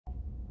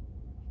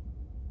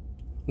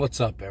What's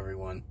up,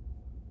 everyone?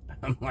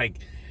 I'm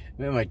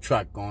in my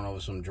truck going over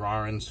some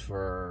drawings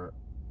for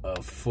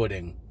a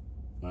footing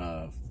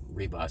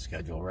rebar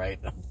schedule, right?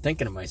 I'm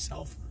thinking to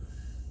myself,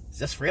 is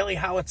this really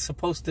how it's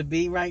supposed to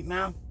be right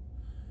now?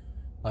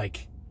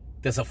 Like,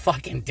 there's a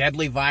fucking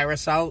deadly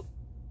virus out,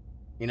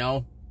 you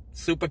know,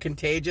 super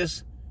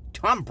contagious.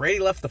 Tom Brady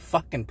left the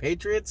fucking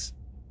Patriots.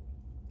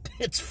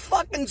 It's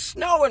fucking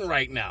snowing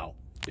right now.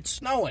 It's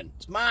snowing.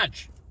 It's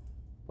March.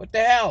 What the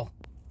hell?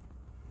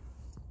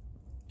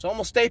 It's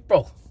almost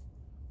April.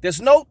 There's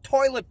no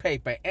toilet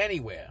paper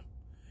anywhere.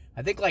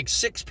 I think like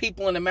 6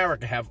 people in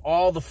America have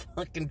all the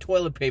fucking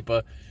toilet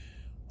paper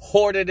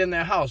hoarded in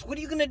their house. What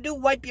are you going to do?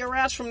 Wipe your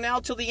ass from now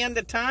till the end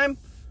of time?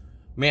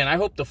 Man, I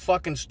hope the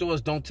fucking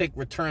stores don't take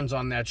returns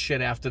on that shit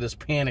after this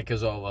panic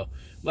is over.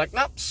 Like,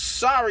 nope,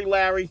 sorry,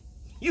 Larry.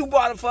 You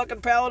bought a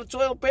fucking pallet of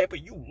toilet paper.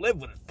 You live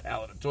with a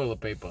pallet of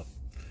toilet paper.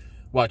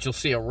 Watch, you'll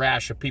see a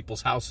rash of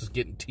people's houses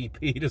getting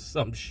TP'd or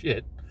some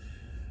shit.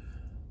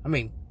 I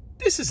mean,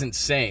 this is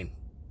insane.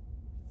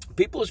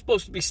 People are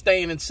supposed to be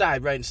staying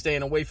inside, right, and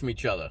staying away from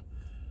each other.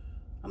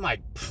 I'm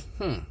like,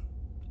 I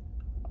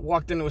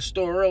walked into a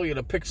store earlier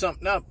to pick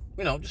something up,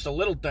 you know, just a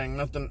little thing,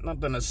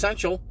 nothing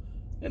essential,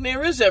 and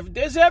there's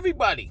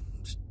everybody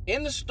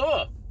in the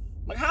store.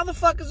 I'm like, how the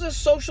fuck is this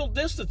social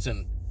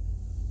distancing?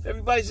 If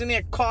everybody's in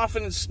there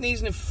coughing and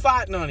sneezing and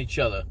farting on each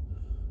other.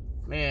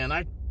 Man,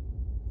 I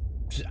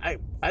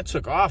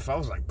took off. I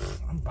was like,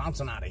 I'm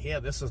bouncing out of here.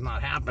 This is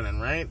not happening,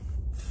 right?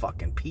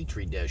 Fucking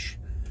petri dish.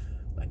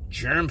 Like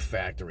germ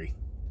factory.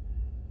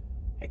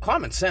 Hey,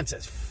 common sense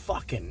is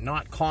fucking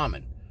not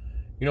common.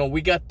 You know,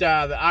 we got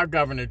our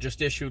governor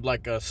just issued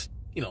like a,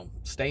 you know,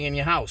 stay in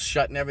your house,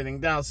 shutting everything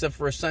down except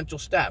for essential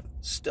staff.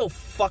 Still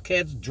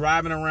fuckheads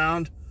driving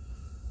around.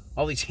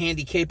 All these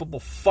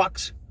handy-capable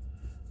fucks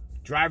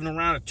driving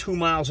around at 2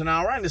 miles an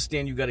hour. I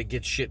understand you got to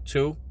get shit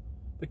too.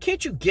 But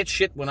can't you get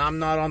shit when I'm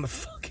not on the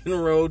fucking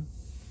road?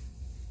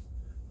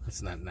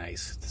 That's not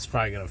nice. That's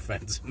probably going to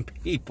offend some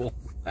people.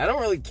 I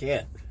don't really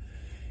care.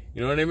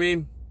 You know what I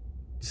mean?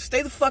 Just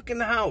stay the fuck in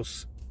the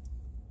house.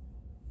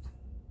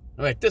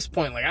 I mean, at this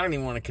point, like, I don't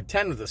even want to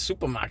contend with the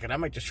supermarket. I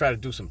might just try to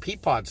do some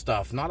Peapod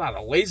stuff. Not out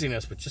of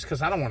laziness, but just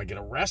because I don't want to get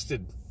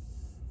arrested.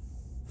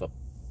 I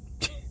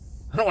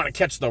don't want to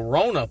catch the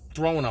Rona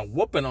throwing a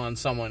whooping on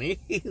someone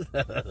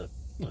either.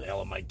 What the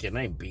hell am I kidding?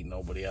 I ain't beating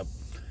nobody up.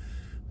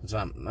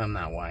 I'm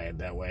not wired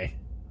that way.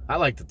 I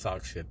like to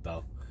talk shit,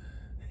 though.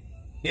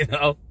 You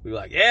know? Be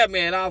like, yeah,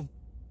 man,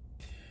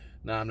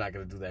 No, I'm not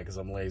going to do that because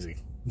I'm lazy.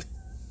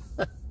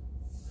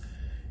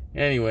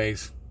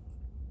 Anyways,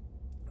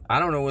 I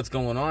don't know what's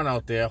going on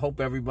out there. I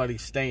hope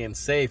everybody's staying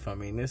safe. I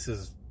mean, it's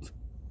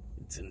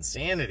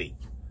insanity.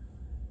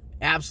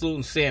 Absolute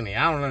insanity.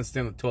 I don't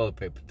understand the toilet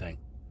paper thing.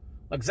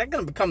 Like, is that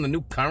going to become the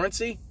new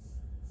currency?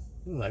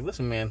 I'm like,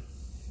 listen, man,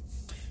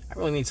 I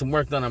really need some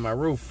work done on my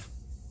roof.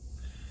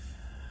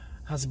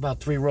 How's about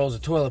 3 rolls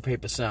of toilet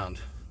paper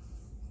sound?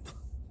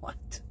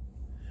 What?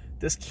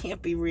 This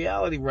can't be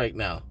reality right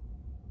now.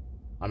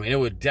 I mean, it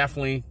would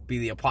definitely be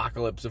the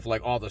apocalypse if,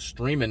 like, all the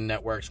streaming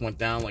networks went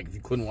down. Like, if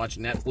you couldn't watch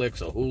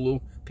Netflix or Hulu,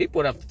 people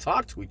would have to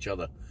talk to each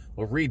other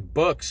or read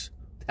books.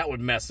 That would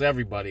mess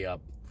everybody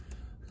up.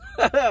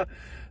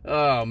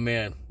 Oh,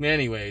 man.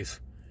 Anyways,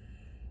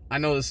 I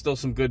know there's still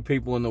some good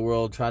people in the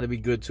world. Try to be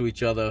good to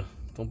each other.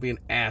 Don't be an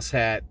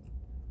asshat.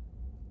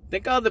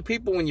 Think of other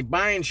people when you're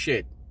buying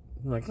shit.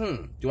 You're like,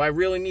 do I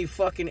really need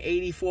fucking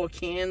 84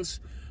 cans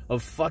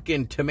of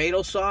fucking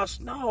tomato sauce?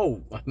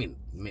 No. I mean,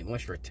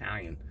 unless you're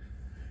Italian.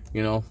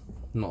 You know,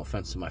 no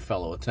offense to my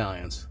fellow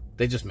Italians.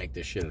 They just make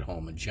this shit at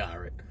home and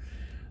jar it.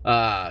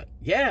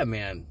 Yeah,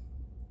 man.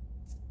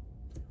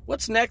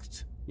 What's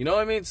next? You know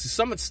what I mean? So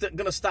someone's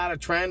going to start a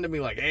trend and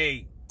be like,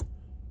 hey,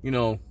 you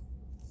know,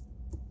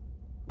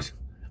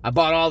 I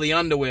bought all the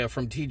underwear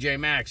from TJ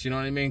Maxx, you know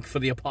what I mean, for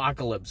the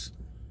apocalypse.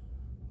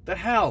 The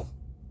hell?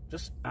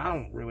 I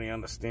don't really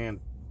understand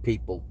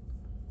people.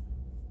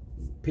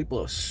 People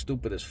are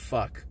stupid as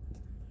fuck.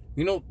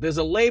 You know, there's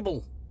a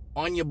label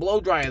on your blow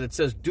dryer that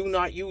says do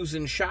not use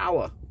in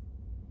shower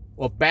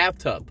or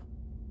bathtub.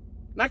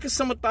 Not because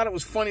someone thought it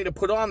was funny to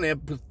put on there,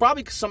 but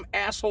probably because some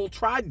asshole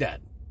tried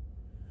that.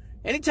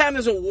 Anytime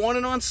there's a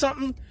warning on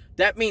something,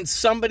 that means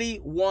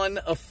somebody won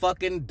a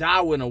fucking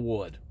Darwin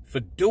Award for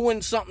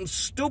doing something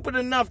stupid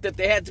enough that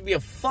there had to be a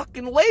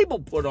fucking label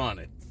put on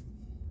it.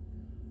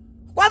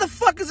 Why the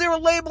fuck is there a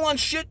label on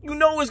shit you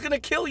know is going to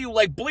kill you,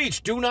 like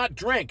bleach, do not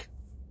drink?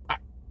 I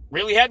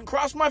really hadn't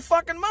crossed my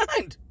fucking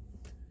mind.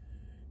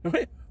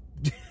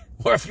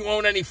 Or if you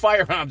own any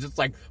firearms, it's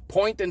like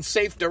point in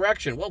safe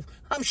direction. Well,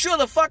 I'm sure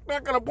the fuck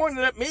not going to point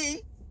it at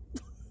me.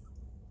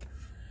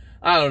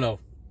 I don't know.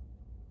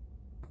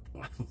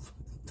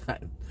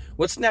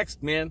 What's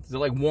next, man? Is there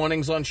like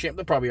warnings on champagne?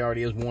 There probably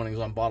already is warnings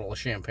on bottle of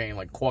champagne.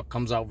 Like cork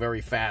comes out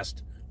very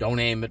fast. Don't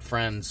aim at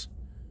friends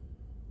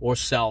or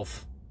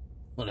self.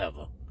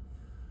 Whatever.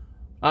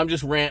 I'm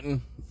just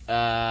ranting.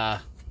 I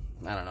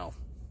don't know.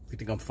 If you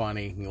think I'm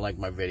funny and you like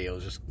my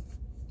videos, just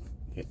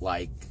hit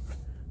like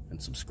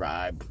and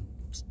subscribe.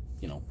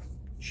 You know,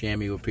 share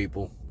me with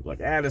people. Like,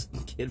 this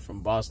kid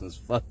from Boston is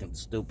fucking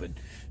stupid.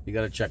 You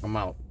gotta check him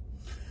out.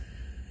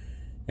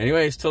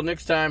 Anyways, till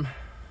next time.